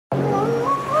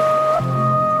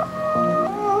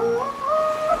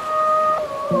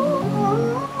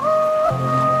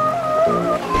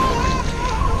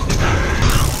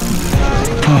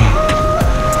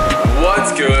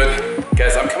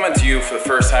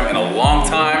time in a long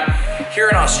time. Here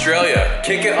in Australia,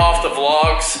 kicking off the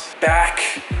vlogs, back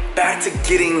to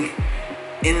getting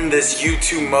in this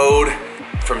YouTube mode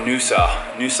from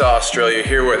Noosa, Australia,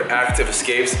 here with Active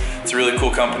Escapes. It's a really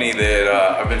cool company that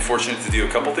I've been fortunate to do a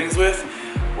couple things with.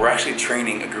 We're actually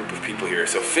training a group of people here.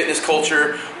 So fitness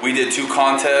culture, we did 2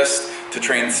 contests to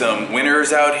train some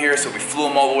winners out here. So we flew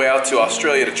them all the way out to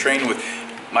Australia to train with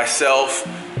myself,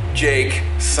 Jake,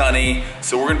 Sonny.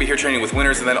 So we're gonna be here training with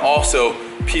winners and then also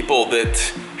people that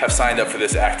have signed up for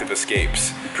this Active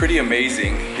Escapes. Pretty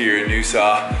amazing here in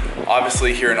Noosa.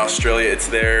 Obviously here in Australia, it's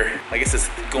there. I guess it's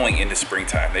going into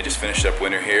springtime. They just finished up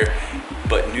winter here.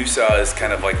 But Noosa is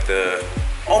kind of like the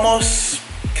almost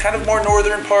kind of more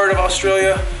northern part of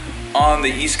Australia on the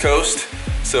east coast.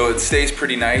 So it stays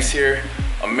pretty nice here.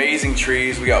 Amazing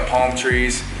trees, we got palm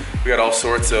trees. We got all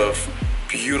sorts of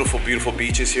beautiful, beautiful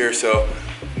beaches here. So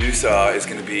Noosa is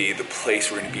gonna be the place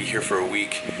we're gonna be here for a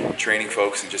week, training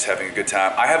folks and just having a good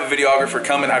time. I have a videographer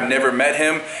coming, I've never met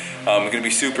him. It's gonna be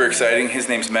super exciting. His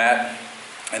name's Matt.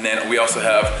 And then we also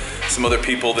have some other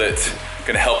people that are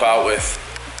gonna help out with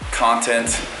content.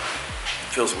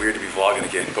 It feels weird to be vlogging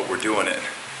again, but we're doing it.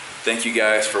 Thank you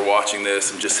guys for watching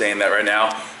this. I'm just saying that right now.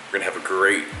 We're gonna have a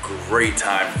great, great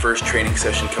time. First training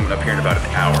session coming up here in about an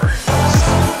hour.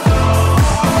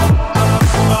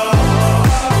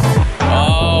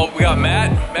 Oh, we got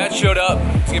Matt. Matt showed up.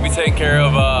 He's gonna be taking care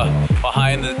of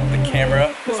behind the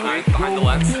camera this week. Behind the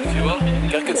lens, if you will.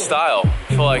 Got good style.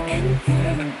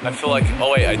 I feel like,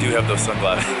 oh wait, I do have those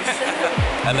sunglasses.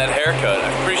 And that haircut.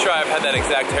 I'm pretty sure I've had that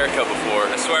exact haircut before.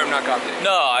 I swear I'm not copying.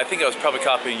 No, I think I was probably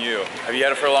copying you. Have you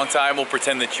had it for a long time? We'll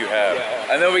pretend that you have.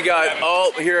 Yeah. And then we got,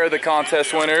 oh, here are the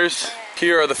contest winners.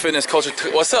 Here are the fitness culture.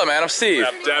 What's up, man? I'm Steve.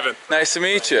 Devin. Nice to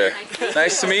meet you.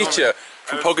 Nice to meet you.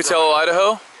 From Pocatello,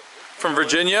 Idaho? From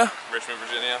Virginia? Richmond,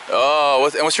 Virginia. Oh,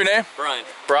 what's your name? Brian.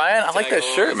 Brian? I like that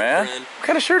shirt, man. What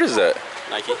kind of shirt is that?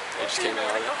 Nike. It just came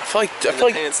out. I feel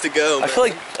like pants to go. I feel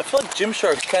like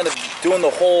Gymshark's kind of doing the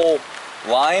whole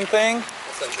line thing.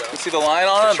 You see the line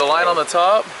on it? The line on the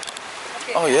top?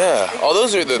 Oh yeah. Oh,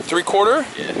 those are the 3/4?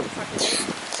 Yeah.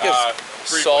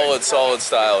 Solid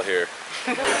style here.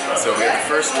 So we had the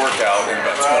first workout in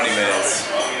about 20 minutes.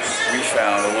 We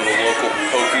found a little local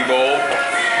poke bowl.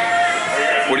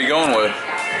 What are you going with?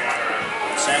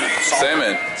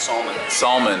 Salmon.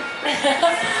 Salmon.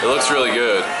 It looks really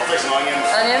good. I'll take some onions.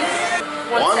 Onions?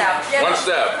 One stab. Yeah. One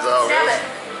stab. Stab it.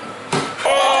 Oh!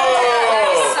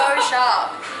 So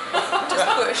sharp. Just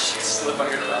push. Slip on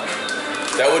your tongue.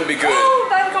 That wouldn't be good. Oh,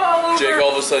 that got all over. Jake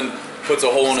all of a sudden puts a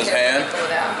hole in his hand.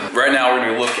 Right now we're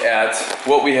going to look at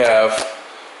what we have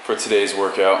for today's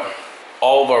workout.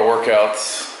 All of our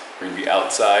workouts are going to be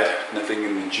outside, nothing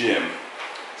in the gym.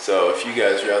 So if you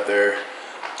guys are out there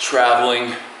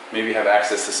traveling, maybe have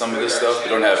access to some of this stuff, but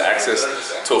don't have access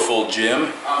to a full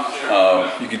gym,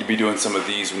 you could be doing some of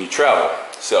these when you travel.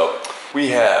 So we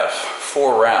have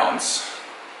 4 rounds,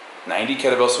 90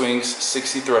 kettlebell swings,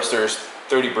 60 thrusters,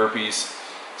 30 burpees,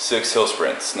 6 hill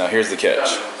sprints. Now here's the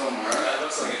catch.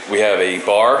 We have a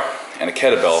bar and a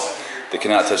kettlebell that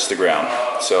cannot touch the ground.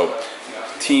 So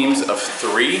teams of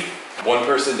 3, one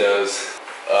person does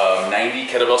 90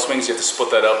 kettlebell swings. You have to split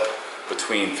that up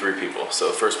between 3 people. So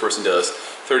the first person does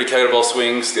 30 kettlebell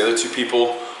swings. The other 2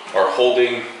 people are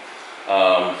holding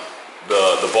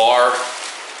the bar,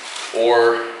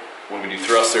 or when we do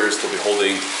thrusters, they'll be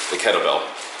holding the kettlebell.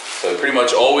 So pretty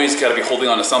much always got to be holding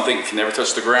onto something. If you never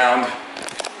touch the ground,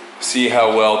 see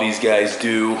how well these guys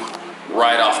do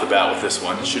right off the bat with this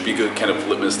one. It should be a good kind of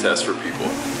litmus test for people.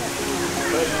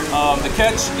 The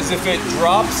catch is if it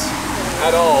drops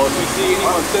at all. If you see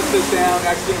anyone set this down,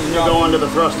 accidentally drop. Go into the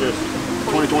thrusters,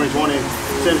 20-20-20,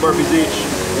 10 burpees each,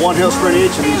 1 hill sprint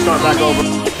each, and then you start back over.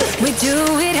 We do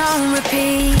it on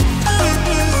repeat.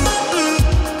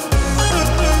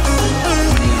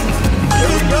 Here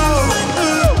we go.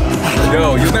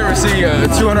 Yo, you'll never see a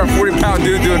 240-pound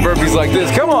dude doing burpees like this.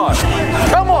 Come on,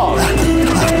 come on.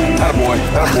 Attaboy,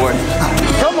 attaboy.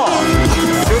 Come on.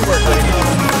 Good work, lady.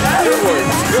 Good work,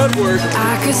 good work.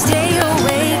 I could stay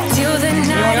awake till the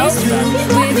night is through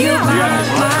with you by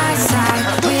my side,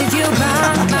 with you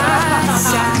by my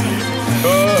side.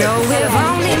 Though we've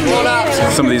only met.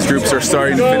 Some of these groups are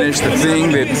starting to finish. The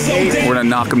thing that we're gonna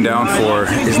knock them down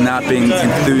for is not being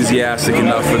enthusiastic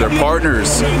enough for their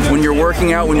partners. When you're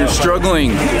working out, when you're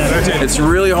struggling, it's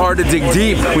really hard to dig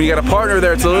deep. When you got a partner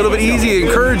there, it's a little bit easy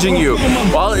encouraging you.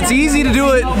 While it's easy to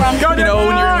do it, you know,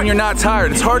 when you're not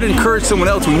tired, it's hard to encourage someone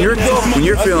else when you're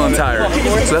feeling tired.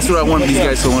 So that's what I want these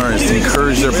guys to learn, is to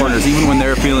encourage their partners even when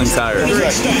they're feeling tired.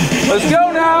 Let's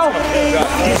go now.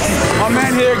 My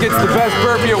man here gets the best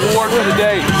burpee award for the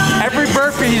day. Every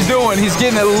burpee he's doing, he's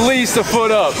getting at least a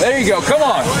foot up. There you go. Come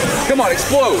on. Come on.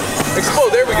 Explode.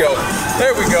 Explode. There we go.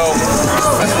 There we go.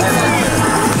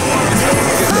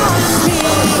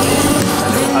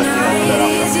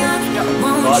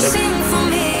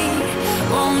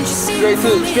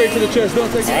 Straight to the chest.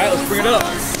 Don't take it. All right, let's bring it up.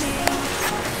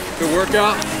 Good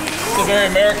workout. It's a very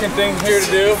American thing here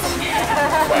to do.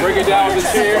 Break it down with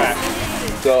the chair.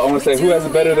 So I'm gonna say who has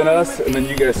it better than us, and then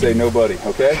you guys say nobody,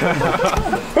 okay?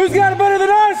 Who's got it better than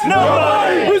us?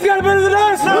 Nobody! Who's got it better than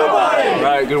us? Nobody! All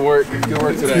right, good work. Good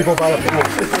work today. People by the pool.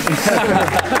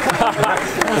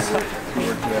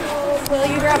 Will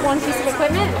you grab one piece of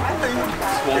equipment?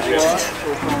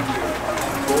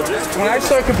 When I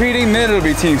start competing, then it'll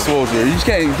be Team Soldier. You just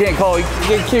can't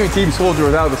be Team Soldier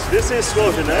without us. This is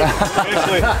Soldier, man.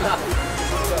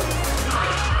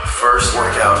 First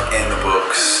workout in the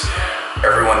books.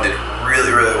 Everyone did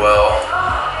really, really well.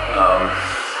 I'm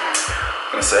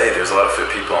gonna say there's a lot of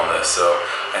fit people on this, so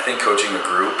I think coaching a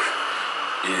group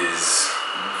is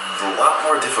a lot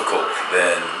more difficult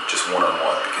than just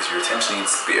one-on-one because your attention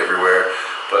needs to be everywhere.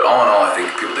 But all in all, I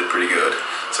think people did pretty good.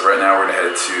 So right now we're gonna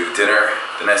head to dinner.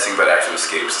 The nice thing about Active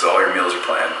Escapes is all your meals are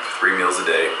planned, 3 meals a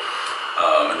day.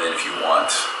 And then if you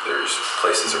want, there's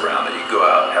places around that you can go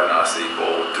out, have an acai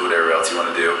bowl, do whatever else you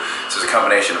want to do. So it's a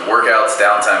combination of workouts,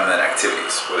 downtime, and then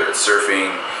activities, whether it's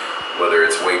surfing, whether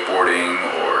it's wakeboarding,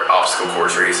 or obstacle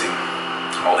course racing,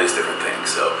 all these different things.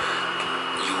 So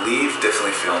you leave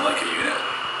definitely feeling like a unit.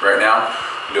 Right now,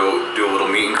 do a little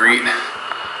meet and greet,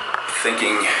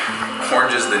 thinking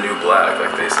orange is the new black,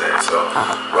 like they say. So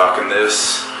rocking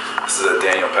this. This is a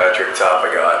Daniel Patrick top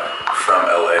I got from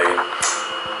LA.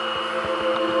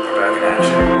 Back in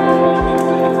action.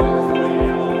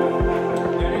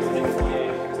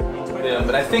 Yeah,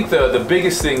 but I think the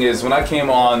biggest thing is when I came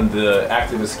on the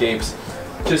Active Escapes,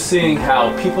 just seeing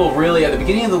how people really at the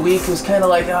beginning of the week was kind of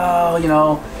like, oh, you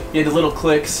know, you had the little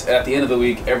clicks. At the end of the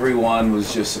week, everyone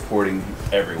was just supporting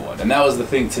everyone. And that was the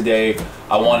thing today.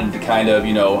 I wanted to kind of,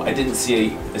 you know, I didn't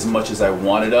see as much as I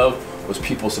wanted of, was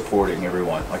people supporting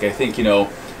everyone. Like, I think, you know,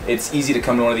 it's easy to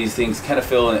come to one of these things, kind of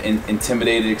feel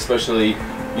intimidated, especially,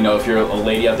 you know, if you're a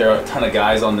lady out there, a ton of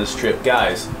guys on this trip.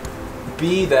 Guys,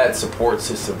 be that support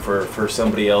system for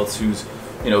somebody else who's,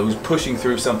 you know, who's pushing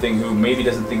through something, who maybe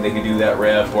doesn't think they can do that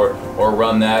rep or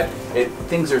run that.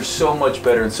 Things are so much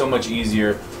better and so much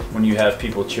easier when you have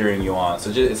people cheering you on. So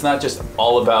it's not just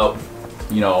all about,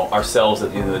 you know, ourselves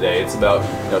at the end of the day. It's about,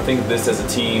 you know, think of this as a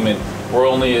team, and we're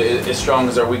only as strong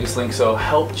as our weakest link. So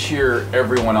help cheer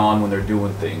everyone on when they're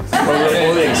doing things. Thank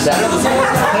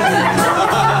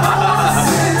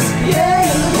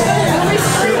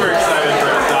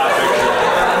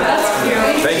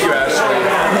you, Ashley.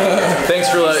 Thanks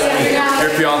for letting your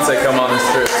fiance come on this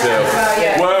trip too.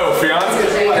 Whoa,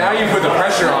 fiance! Now you put the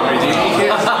pressure on me, dude. You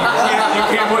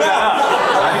can't put that up.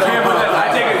 You can't put that.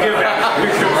 I take a give back. I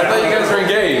thought you guys were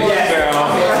engaged. Yeah.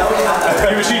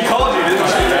 She called you, didn't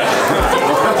she? You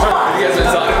guys been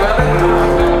talking about it?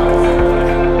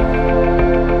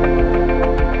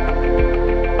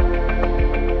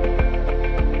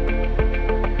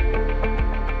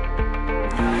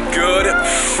 Good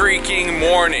freaking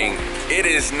morning. It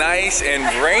is nice and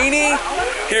rainy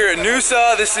here at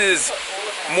Noosa. This is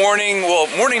morning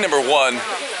number 1.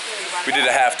 We did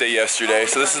a half day yesterday,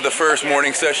 so this is the first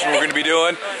morning session we're going to be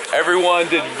doing. Everyone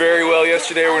did very well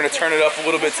yesterday. We're going to turn it up a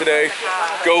little bit today,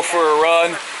 go for a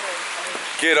run,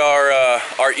 get our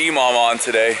EMOM on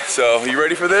today. So, you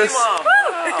ready for this?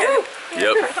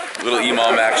 Yep, little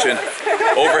EMOM action.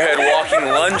 Overhead walking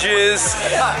lunges,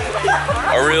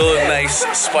 a real nice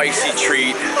spicy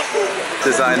treat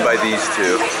designed by these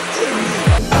two.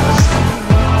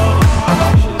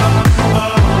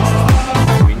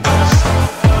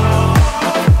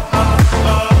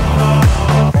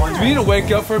 Do we need to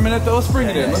wake up for a minute though? Let's bring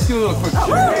it in. Let's do a little quick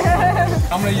cheer.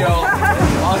 I'm gonna yell,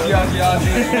 Ozzy, Ozzy,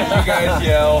 Ozzy. You guys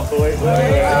yell.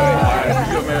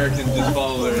 Alright, you Americans just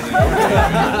follow their lead.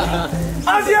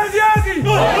 Ozzy, Ozzy, Ozzy!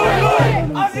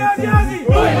 Ozzy, Ozzy, Ozzy!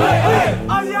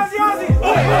 Ozzy, Ozzy, Ozzy!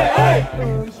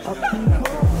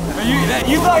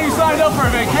 You thought you signed up for a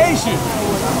vacation.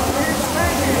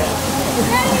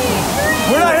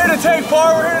 We're not here to take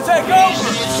part, we're here to take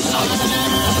over.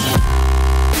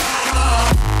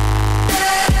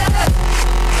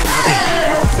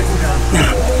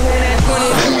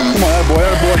 Come on,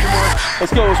 attaboy.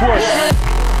 Let's go, let's work.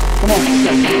 Come on.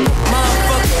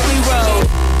 Motherfucker, we roll.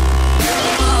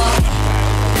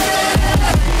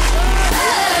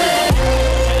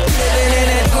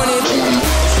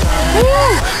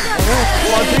 Woo!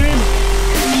 Come on, team.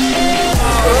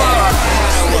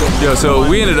 Yo, so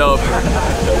we ended up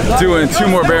doing 2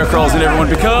 more bear crawls than everyone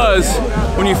because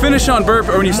when you finish on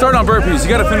when you start on burpees, you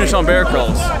gotta finish on bear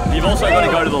crawls. You've also got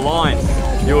to go to the line.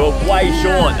 You were way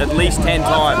short, at least 10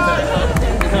 times.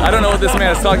 I don't know what this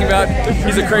man is talking about.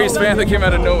 He's a crazed fan that came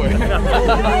out of nowhere.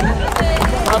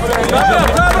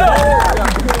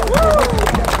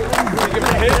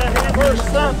 First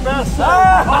step, best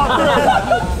step.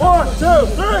 1, 2,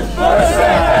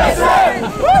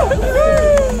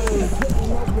 3.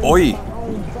 Oi!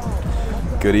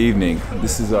 Good evening.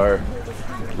 This is our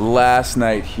last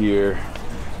night here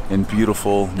in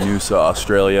beautiful Noosa,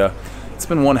 Australia. It's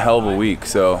been one hell of a week,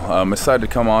 so I decided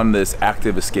to come on this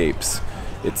Active Escapes.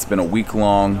 It's been a week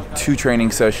long, 2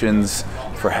 training sessions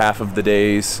for half of the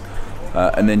days,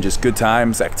 and then just good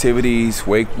times, activities,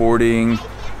 wakeboarding,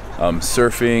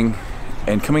 surfing,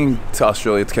 and coming to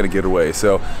Australia to kind of get away.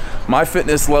 So my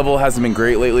fitness level hasn't been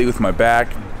great lately with my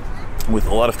back, with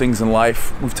a lot of things in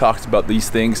life. We've talked about these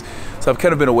things, so I've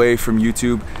kind of been away from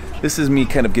YouTube. This is me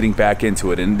kind of getting back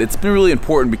into it, and it's been really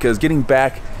important because getting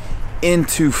back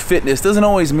into fitness doesn't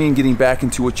always mean getting back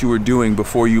into what you were doing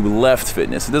before you left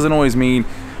fitness. It doesn't always mean,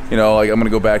 you know, like I'm gonna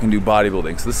go back and do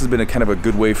bodybuilding. So this has been a kind of a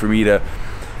good way for me to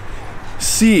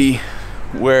see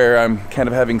where I'm kind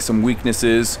of having some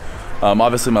weaknesses.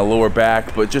 Obviously my lower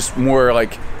back, but just more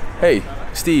like, hey,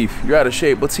 Steve, you're out of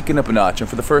shape, let's take it up a notch. And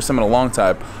for the first time in a long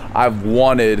time, I've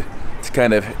wanted to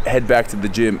kind of head back to the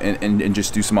gym and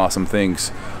just do some awesome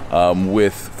things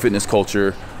with fitness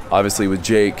culture, obviously with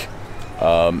Jake,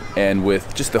 and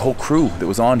with just the whole crew that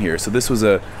was on here. So this was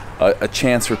a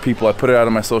chance for people. I put it out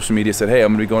on my social media, said, hey,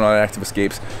 I'm gonna be going on Active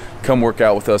Escapes. Come work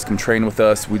out with us, come train with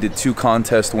us. We did 2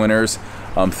 contest winners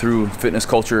through fitness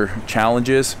culture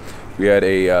challenges. We had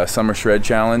a summer shred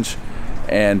challenge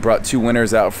and brought 2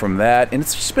 winners out from that. And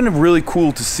it's just been really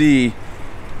cool to see,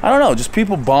 I don't know, just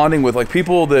people bonding with like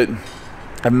people that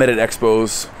I've met at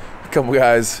expos. A couple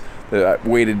guys that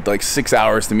waited like 6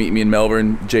 hours to meet me in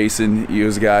Melbourne. Jason, he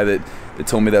was a guy that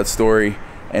told me that story.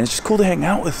 And it's just cool to hang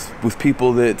out with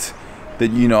people that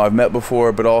you know I've met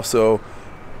before, but also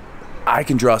I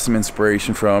can draw some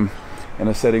inspiration from in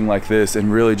a setting like this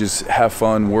and really just have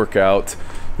fun, work out.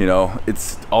 You know,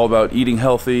 it's all about eating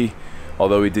healthy,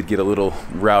 although we did get a little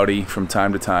rowdy from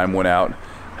time to time, went out,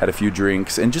 had a few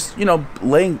drinks, and just, you know,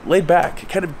 laid back. It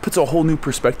kind of puts a whole new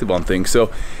perspective on things.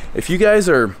 So if you guys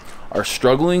are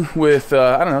struggling with,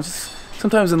 I don't know,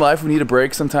 sometimes in life we need a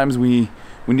break, sometimes we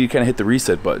need to kind of hit the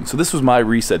reset button. So this was my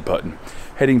reset button.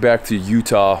 Heading back to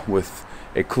Utah with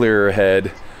a clearer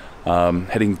head,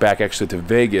 heading back actually to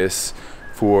Vegas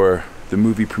for the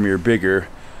movie premiere Bigger.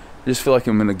 I just feel like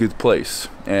I'm in a good place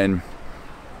and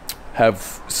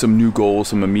have some new goals,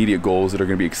 some immediate goals that are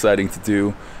going to be exciting to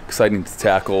do, exciting to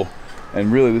tackle.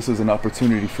 And really this is an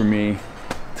opportunity for me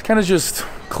to kind of just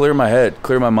clear my head,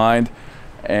 clear my mind.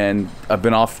 And I've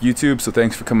been off YouTube, so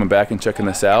thanks for coming back and checking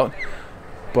this out.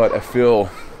 But I feel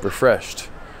refreshed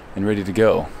and ready to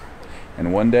go.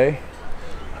 And one day,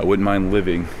 I wouldn't mind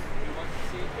living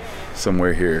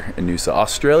somewhere here in Noosa.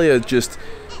 Australia, just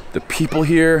the people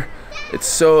here, it's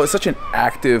such an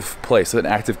active place, an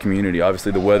active community.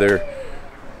 Obviously the weather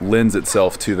lends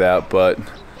itself to that, but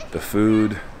the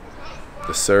food,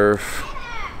 the surf,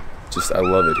 just I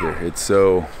love it here. It's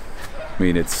so, I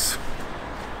mean, it's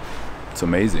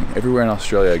amazing. Everywhere in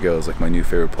Australia I go is like my new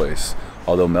favorite place.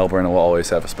 Although Melbourne will always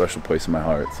have a special place in my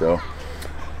heart. So,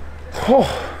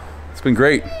 it's been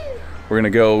great. We're gonna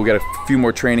go, we got a few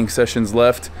more training sessions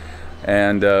left,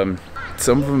 and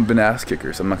some of them have been ass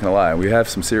kickers, I'm not gonna lie. We have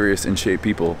some serious in shape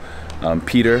people.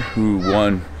 Peter, who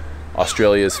won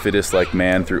Australia's fittest like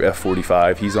man through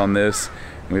F45, he's on this.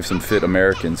 And we have some fit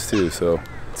Americans too, so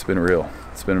it's been real.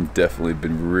 It's been definitely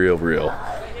been real.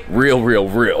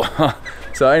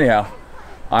 So anyhow,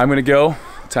 I'm gonna go,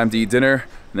 time to eat dinner,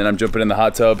 and then I'm jumping in the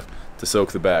hot tub to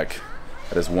soak the back.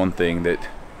 That is one thing that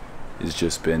has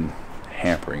just been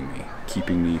hampering me,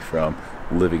 keeping me from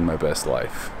living my best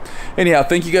life. Anyhow,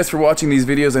 thank you guys for watching these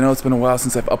videos. I know it's been a while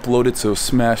since I've uploaded, so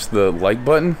smash the like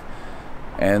button.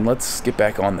 And let's get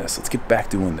back on this. Let's get back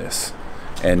doing this.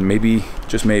 And maybe,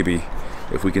 just maybe,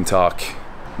 if we can talk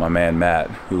my man Matt,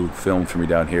 who filmed for me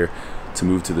down here, to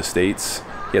move to the States.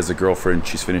 He has a girlfriend,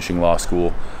 she's finishing law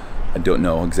school. I don't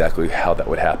know exactly how that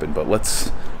would happen, but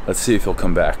let's see if he'll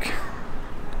come back.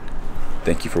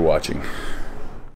 Thank you for watching.